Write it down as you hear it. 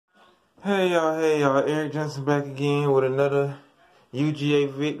Hey y'all, Eric Johnson back again with another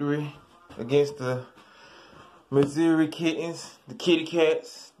UGA victory against the Missouri Kittens, the Kitty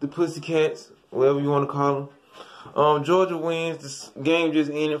Cats, the Pussy Cats, whatever you want to call them. Georgia wins. This game just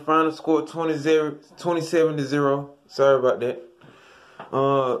ended. Final score 27-0. Sorry about that.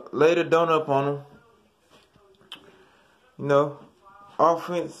 Later done up on them. You know,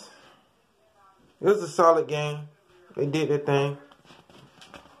 offense. It was a solid game. They did their thing.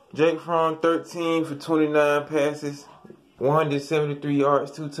 Jake Fromm, 13 for 29 passes, 173 yards,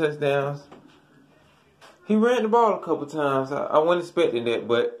 2 touchdowns. He ran the ball a couple times. I wasn't expecting that,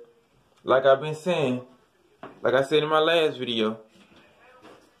 but like I've been saying, like I said in my last video,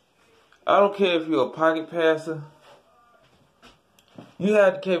 I don't care if you're a pocket passer. You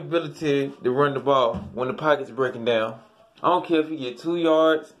have the capability to run the ball when the pocket's breaking down. I don't care if you get 2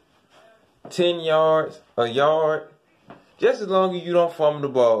 yards, 10 yards, a yard. Just as long as you don't fumble the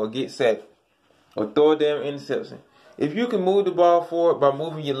ball or get sacked or throw a damn interception. If you can move the ball forward by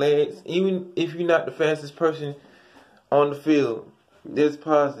moving your legs, even if you're not the fastest person on the field, that's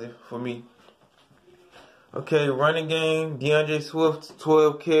positive for me. Okay, running game, DeAndre Swift,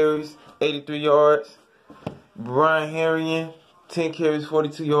 12 carries, 83 yards. Brian Harrion, 10 carries,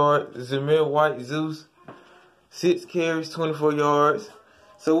 42 yards. Zamir White, Zeus, 6 carries, 24 yards.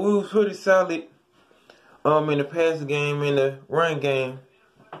 So we were pretty solid in the pass game, in the run game.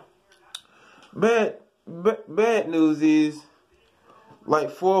 Bad news is, like,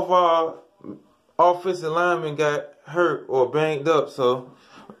 4 of our offensive linemen got hurt or banged up. So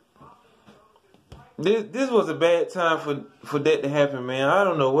this was a bad time for that to happen, man. I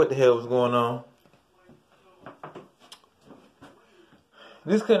don't know what the hell was going on.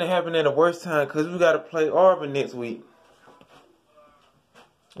 This couldn't happen at the worst time because we got to play Auburn next week.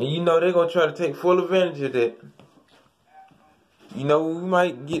 And you know they're going to try to take full advantage of that. You know, we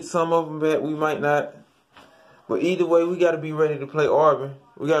might get some of them back, we might not. But either way, we got to be ready to play Auburn.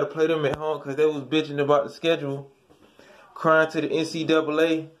 We got to play them at home because they was bitching about the schedule. Crying to the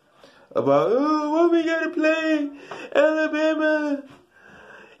NCAA about, oh, what we got to play? Alabama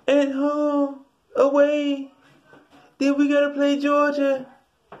at home, away. Then we got to play Georgia.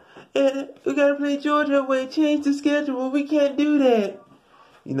 And we got to play Georgia away. Change the schedule. We can't do that.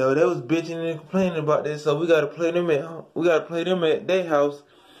 You know, they was bitching and complaining about this, so we gotta play them at home. We gotta play them at their house.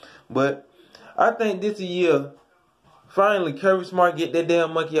 But I think this year, finally, Kirby Smart get that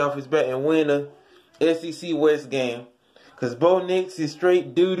damn monkey off his back and win a SEC West game. Cause Bo Nix is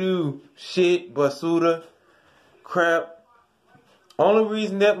straight doo-doo, shit, basuda, crap. Only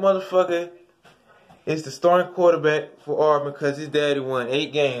reason that motherfucker is the starting quarterback for Auburn because his daddy won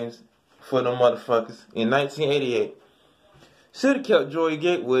 8 games for them motherfuckers in 1988. Should have kept Joey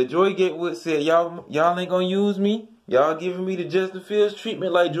Gatewood. Joey Gatewood said, y'all ain't gonna use me. Y'all giving me the Justin Fields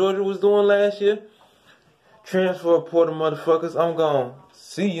treatment like Georgia was doing last year. Transfer portal motherfuckers, I'm gone.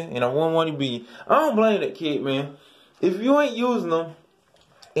 See ya, and I won't want to be. I don't blame that kid, man. If you ain't using him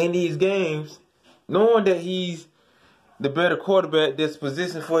in these games, knowing that he's the better quarterback that's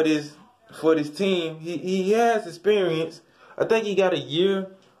positioned for this team, he has experience. I think he got a year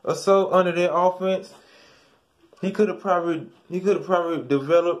or so under that offense. He could have probably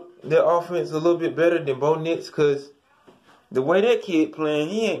developed their offense a little bit better than Bo Nix, cause the way that kid playing,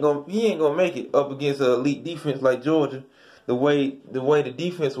 he ain't gonna make it up against an elite defense like Georgia. The way the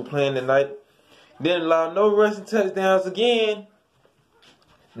defense was playing tonight, didn't allow no rushing touchdowns again.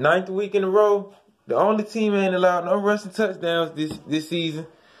 9th week in a row. The only team ain't allowed no rushing touchdowns this season.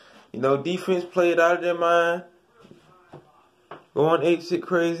 You know, defense played out of their mind, going ape shit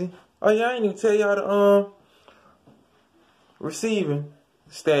crazy. Oh yeah, I ain't even tell y'all the receiving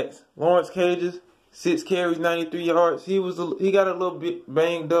stats. Lawrence Cages, 6 carries, 93 yards. He got a little bit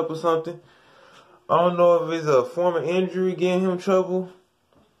banged up or something. I don't know if it's a former injury getting him trouble.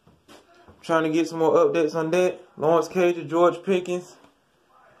 I'm trying to get some more updates on that. Lawrence Cages, George Pickens,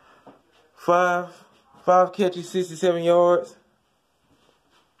 5 catches, 67 yards.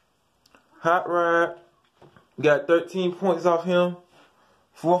 Hot Rod got 13 points off him.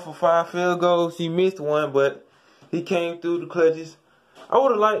 4 for 5 field goals. He missed one, but he came through the clutches. I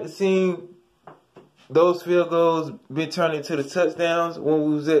would have liked to see those field goals be turned into the touchdowns when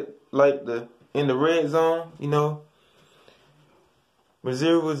we was at in the red zone. You know,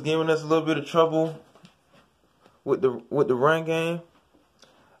 Missouri was giving us a little bit of trouble with the run game.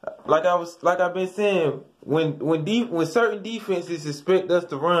 Like I've been saying, when certain defenses expect us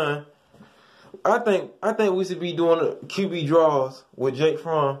to run, I think we should be doing QB draws with Jake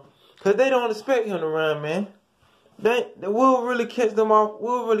Fromm, cause they don't expect him to run, man. We'll really catch them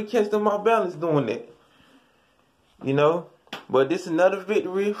off balance doing that. You know, But this is another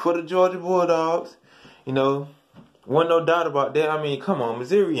victory for the Georgia Bulldogs. You know, wasn't no doubt about that. I mean, come on,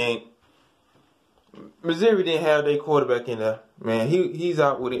 Missouri didn't have their quarterback in there. Man, he's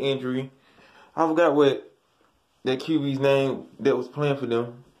out with an injury. I forgot what that QB's name that was playing for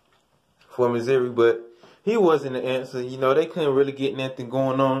them, for Missouri, but he wasn't the answer. You know, they couldn't really get nothing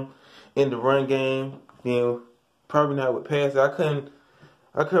going on in the run game. You know, probably not with passing. I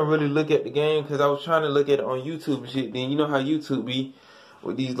couldn't really look at the game because I was trying to look at it on YouTube and shit. Then you know how YouTube be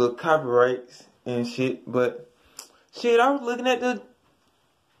with these little copyrights and shit. But shit, I was looking at the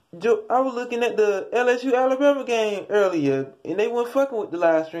LSU Alabama game earlier, and they weren't fucking with the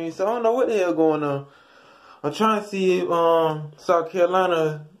live stream. So I don't know what the hell going on. I'm trying to see if South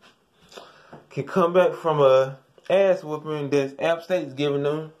Carolina can come back from a ass whooping that App State's giving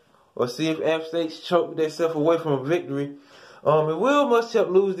them, or see if App State's choked themselves away from a victory. If Will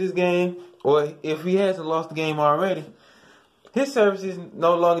Muschamp lose this game, or if he hasn't lost the game already, his services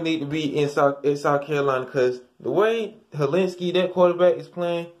no longer need to be in South Carolina, because the way Helinski, that quarterback, is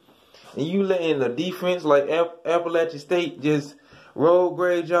playing, and you letting the defense like Appalachian State just roll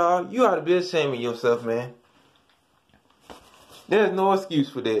grade y'all, you ought to be ashamed of yourself, man. There's no excuse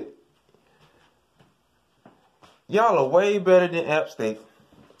for that. Y'all are way better than App State.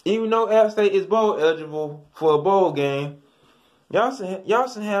 Even though App State is bowl eligible for a bowl game, y'all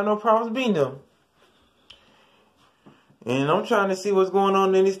should have no problems beating them. And I'm trying to see what's going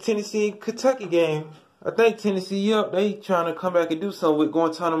on in this Tennessee-Kentucky game. I think Tennessee up. They trying to come back and do something with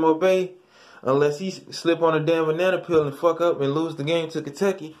Guantanamo Bay, unless he slip on a damn banana peel and fuck up and lose the game to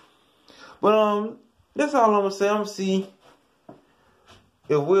Kentucky. But that's all I'm gonna say. I'm gonna see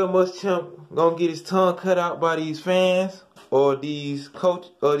if Will Muschamp gonna get his tongue cut out by these fans or these coach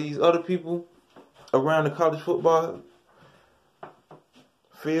or these other people around the college football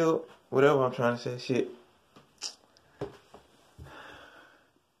field, whatever I'm trying to say. Shit.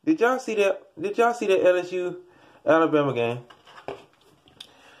 Did y'all see that LSU Alabama game?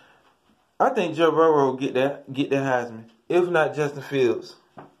 I think Joe Burrow will get that Heisman, if not Justin Fields.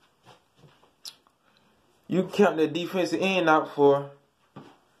 You count the defensive end out for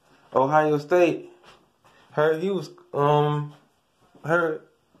Ohio State. He was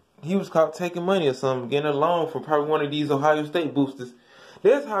caught taking money or something, getting a loan from probably one of these Ohio State boosters.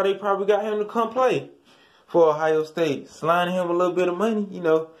 That's how they probably got him to come play for Ohio State, sliding him a little bit of money. You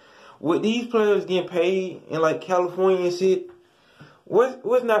know, with these players getting paid in like California and shit,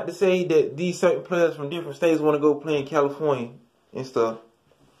 what's not to say that these certain players from different states want to go play in California and stuff.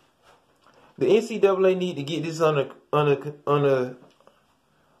 The NCAA need to get this under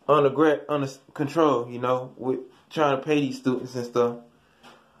control, you know, with trying to pay these students and stuff.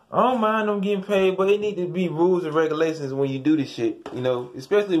 I don't mind them getting paid, but it need to be rules and regulations when you do this shit, you know,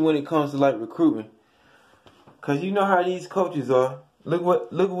 especially when it comes to like recruitment. Cause you know how these coaches are. Look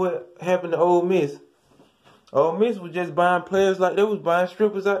what happened to Ole Miss. Ole Miss was just buying players like they was buying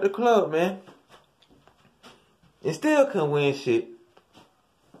strippers out the club, man. And still couldn't win shit.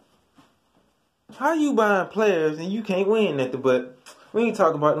 How you buying players and you can't win nothing? But we ain't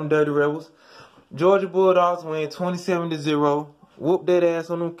talking about them dirty rebels. Georgia Bulldogs win 27-0. Whoop that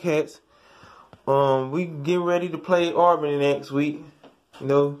ass on them cats. We getting ready to play Auburn next week. You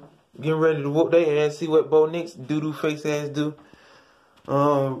know, getting ready to whoop their ass. See what Bo Nix doo-doo face ass do.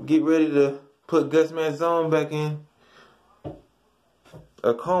 Get ready to put Gus Malzahn back in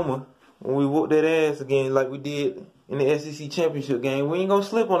a coma when we whoop that ass again like we did in the SEC championship game. We ain't gonna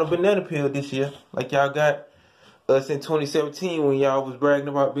slip on a banana peel this year like y'all got us in 2017 when y'all was bragging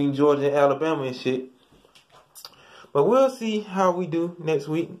about being Georgia and Alabama and shit. But we'll see how we do next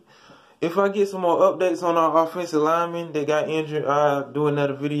week. If I get some more updates on our offensive linemen that got injured, I'll do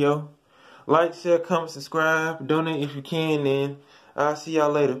another video. Like, share, comment, subscribe, donate if you can, and I'll see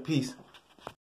y'all later. Peace.